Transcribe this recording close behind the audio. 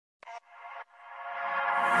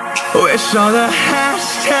Wish all the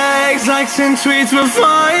hashtags, likes and tweets would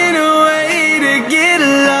find a way to get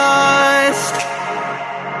lost.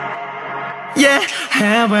 Yeah,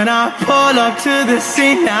 and when I pull up to the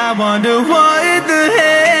scene, I wonder what the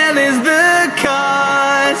hell is the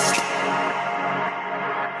cost.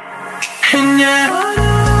 And yeah,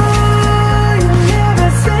 you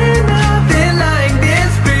never seen nothing like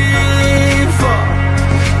this before.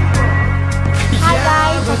 Hai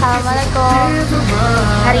guys, Assalamualaikum.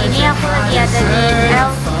 Hari ini aku lagi ada di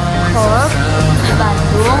Headquarter di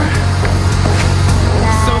Bandung.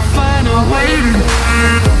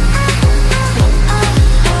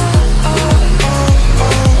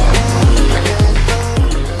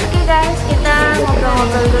 Oke guys, kita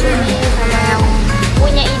ngobrol-ngobrol dulu nih sama yang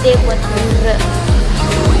punya ide buat Bunga.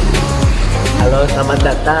 Halo, selamat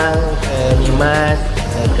datang Nyimas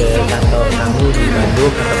ke kantor kami di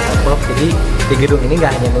Bandung, kantor Tonton. Jadi di gedung ini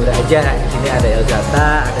nggak hanya Noore aja, di sini ada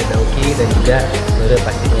Elzata, ada Dauki, dan juga Noore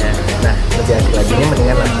pastinya. Nah, lebih asik lagi nih,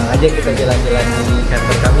 mendingan langsung aja kita jalan-jalan di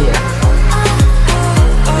kantor kami ya.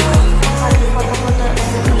 Foto-foto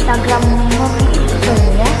Instagram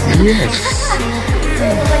ya. Yes.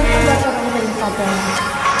 Pokoknya buat foto Instagram.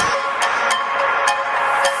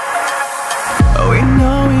 We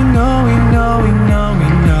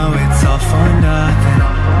know it's all for nothing.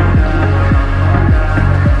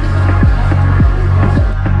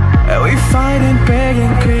 And we fight and beg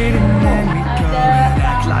and plead and then we go and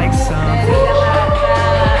act like something.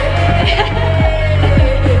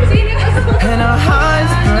 And our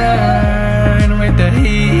hearts burn with the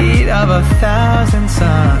heat of 1,000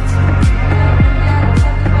 suns.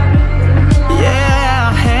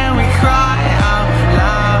 Yeah, and we cry out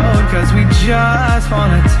loud 'cause we just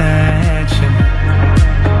want attention.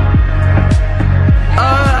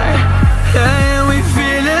 And we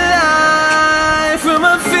feel alive from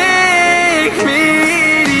a fake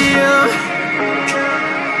medium.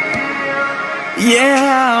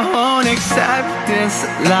 Yeah, I won't accept this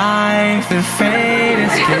life that fate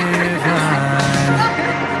has given.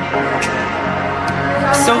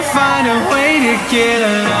 So find a way to get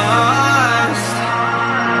lost.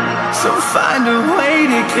 So find a way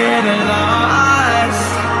to get lost.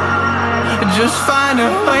 Just find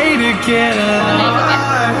a way to get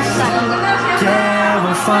lost. Yeah,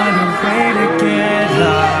 we'll find a way to get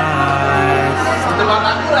lost.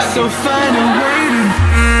 So find a way to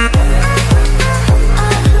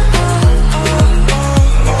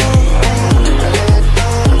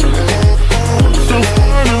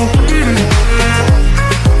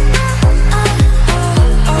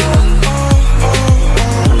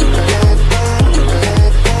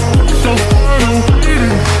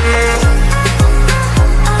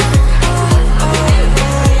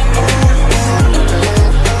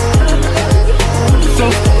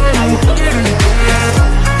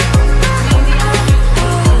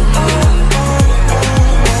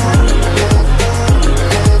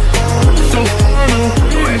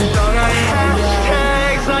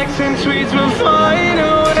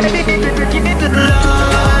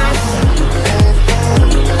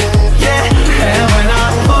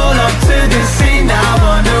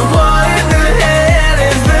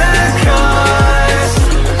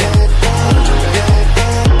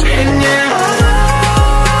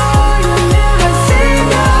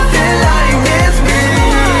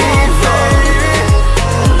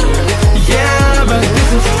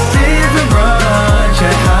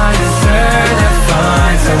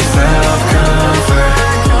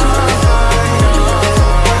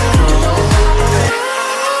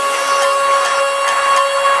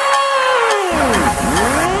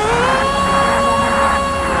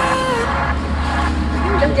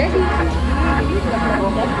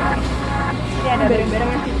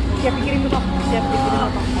siap dikirim ke toko, siap dikirim ke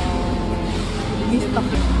toko. Jadi stok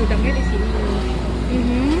gudangnya di sini.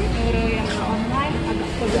 Kalau yang online agak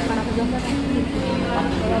kegambar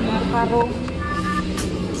dalam karung.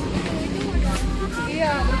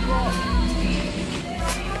 Iya, berbo.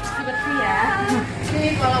 Bersih ya.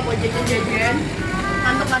 Ini kalau mau jajan-jajan,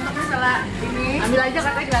 kantor-kantornya salah ini. Ambil aja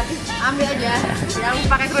katanya gratis. Ambil aja. Yang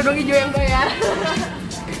pakai kerudung hijau yang bayar.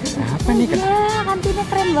 Apa nih kan? Ya, kantinnya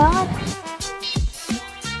keren banget.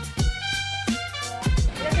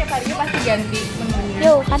 Harinya pasti ganti menunya.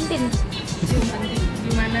 Yo, kantin.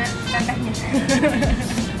 Gimana tetehnya?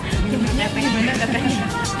 Gimana tetehnya?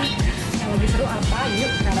 Yang lebih seru apa?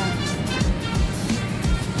 Yuk sekarang.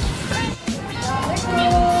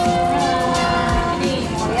 Assalamualaikum. Nih,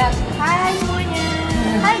 mau lihat. Hai semuanya.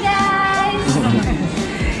 Hai guys.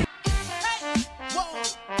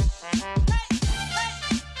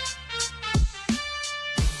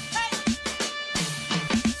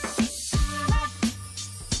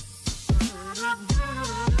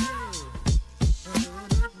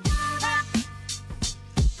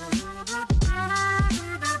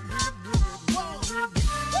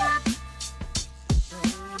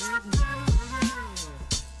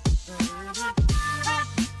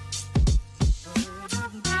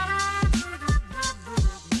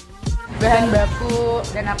 bahan baku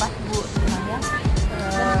dan apa Bu? Namanya?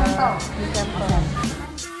 Sampel.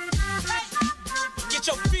 Get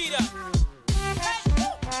your feet up.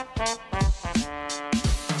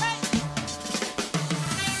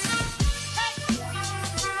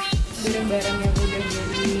 Barang-barang yang udah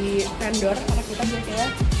dari vendor, karena kita biasanya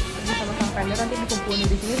pergi sama vendor nanti dikumpulin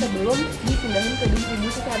di sini sebelum dipindahin ke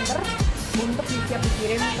distribusi center untuk disiap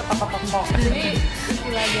dikirim ke toko-toko. Jadi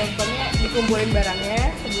istilah gampangnya dikumpulin barangnya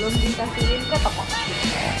sebelum dikasihin ke toko.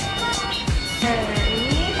 Nah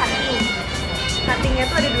ini cutting. Cuttingnya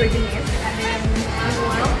tuh ada 2 jenis, ada yang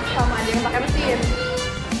manual sama ada yang pakai mesin.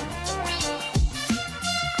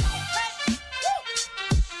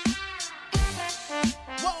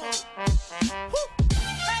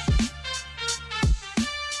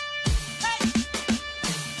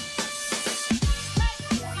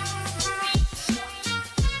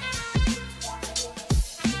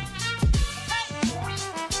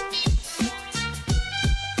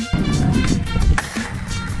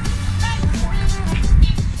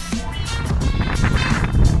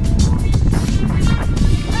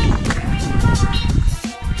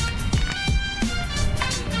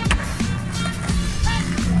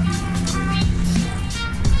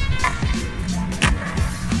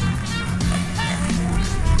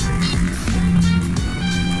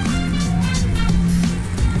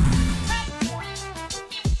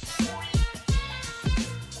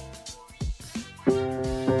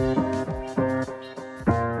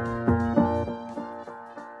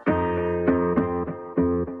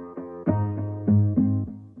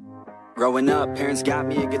 Growing up, parents got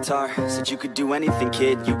me a guitar. Said you could do anything,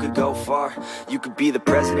 kid, you could go far. You could be the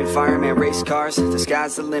president, fireman, race cars. The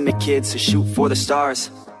sky's the limit, kid, so shoot for the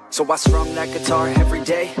stars. So I strummed that guitar every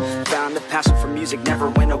day. Found the passion for music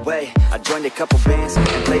never went away. I joined a couple bands and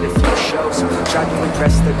played a few shows. Tried to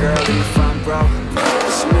impress the girl in the front row.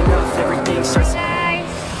 But soon enough, everything starts. Guys,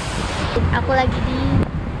 aku lagi di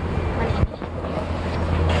mana ini?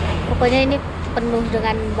 Pokoknya ini penuh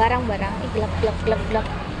dengan barang-barang. Gelap.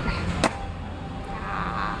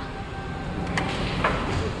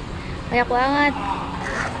 Banyak banget.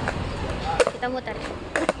 Kita muter.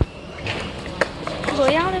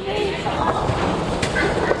 Goyang lebih.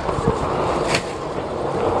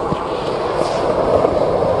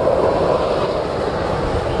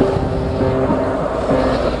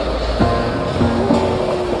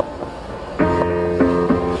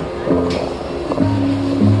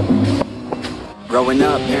 Growing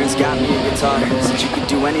up, parents got me a guitar. Said you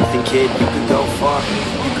could do anything, kid, you could go far.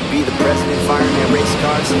 You could be the president, fireman, race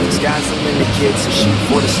cars. The sky's the limit, kid, so shoot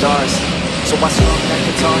for the stars. So I strummed that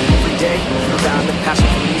guitar every day. Found the passion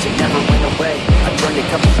for music never went away. I joined a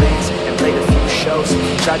couple bands and played a few shows.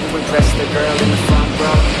 Tried to impress the girl in the front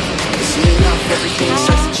row. But soon enough, everything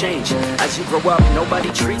starts to change. As you grow up,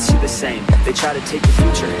 nobody treats you the same. They try to take your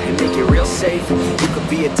future and make it real safe. You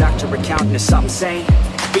could be a doctor, accountant, or something sane.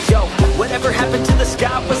 But yo, whatever happened to the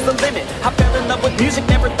sky was the limit. I fell in love with music,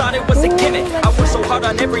 never thought it was a gimmick. I worked so hard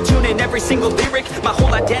on every tune and every single lyric. My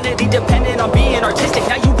whole identity depended on being artistic.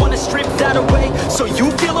 Now you wanna strip that away, so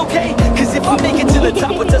you feel okay? Cause if I make it to the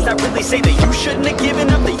top, what does that really say? That you shouldn't have given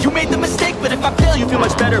up, that you made the mistake? But if I fail, you feel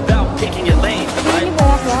much better about picking your lane, right? Ini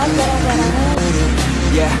banyak banget barang-barangnya.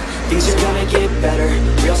 Yeah, things are gonna get better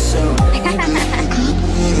real soon.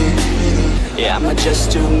 Yeah, I'ma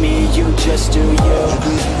just do me, you just do you.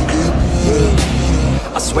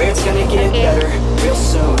 I swear it's gonna get better real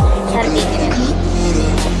soon.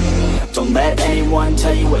 Don't let anyone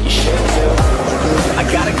tell you what you should do. I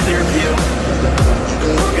got a clear view,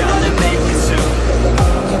 gonna make it soon.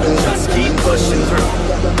 Just keep pushing through.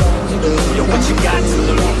 You're what you got to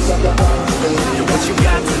lose. You're what you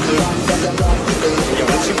got to lose. You're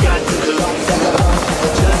what you got to lose.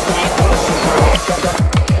 Just keep pushing through.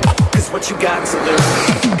 Cause what you got to lose.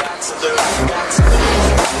 Got to lose. Got to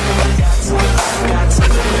lose. Got to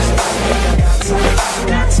lose.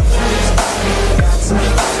 Got to lose. Got to lose.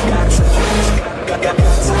 Got to lose. Got to lose.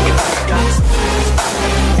 Got to lose.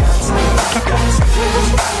 Got to lose. Got to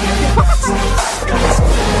lose.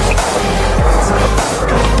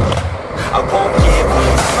 I won't give up,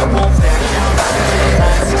 I won't back down.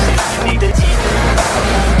 You need the team. I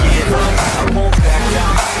won't give up, I won't back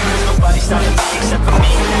down. There's nobody stopping me except for me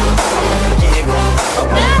now. I won't give up, I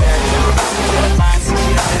won't back down. That line 6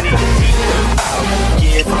 years, I need the team. I won't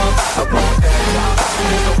give up, I won't back down.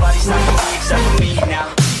 There's nobody stopping me except for me now.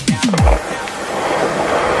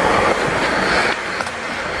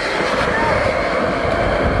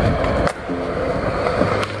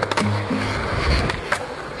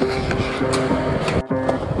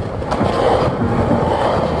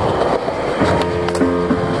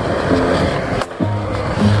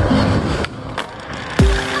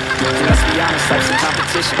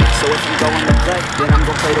 then I'm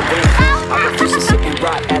gonna play to win. I refuse to sit and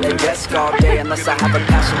rot at a desk all day unless I have a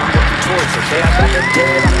passion I'm working towards. Okay, I'd rather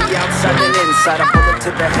dead on the outside than inside. A bullet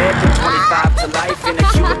to the head from 25 to life in a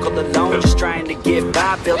cubicle alone, just trying to get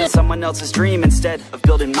by, building someone else's dream instead of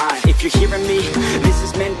building mine. If you're hearing me, this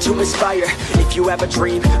is meant to inspire. If you have a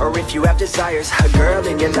dream or if you have desires, a girl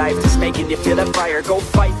in your life that's making you feel that fire, go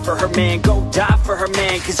fight for her man, go die for her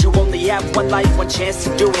man, cause you only have one life, one chance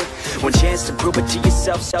to do it, one chance to prove it to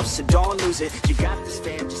yourself, so don't lose it. You got this,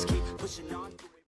 fam, just keep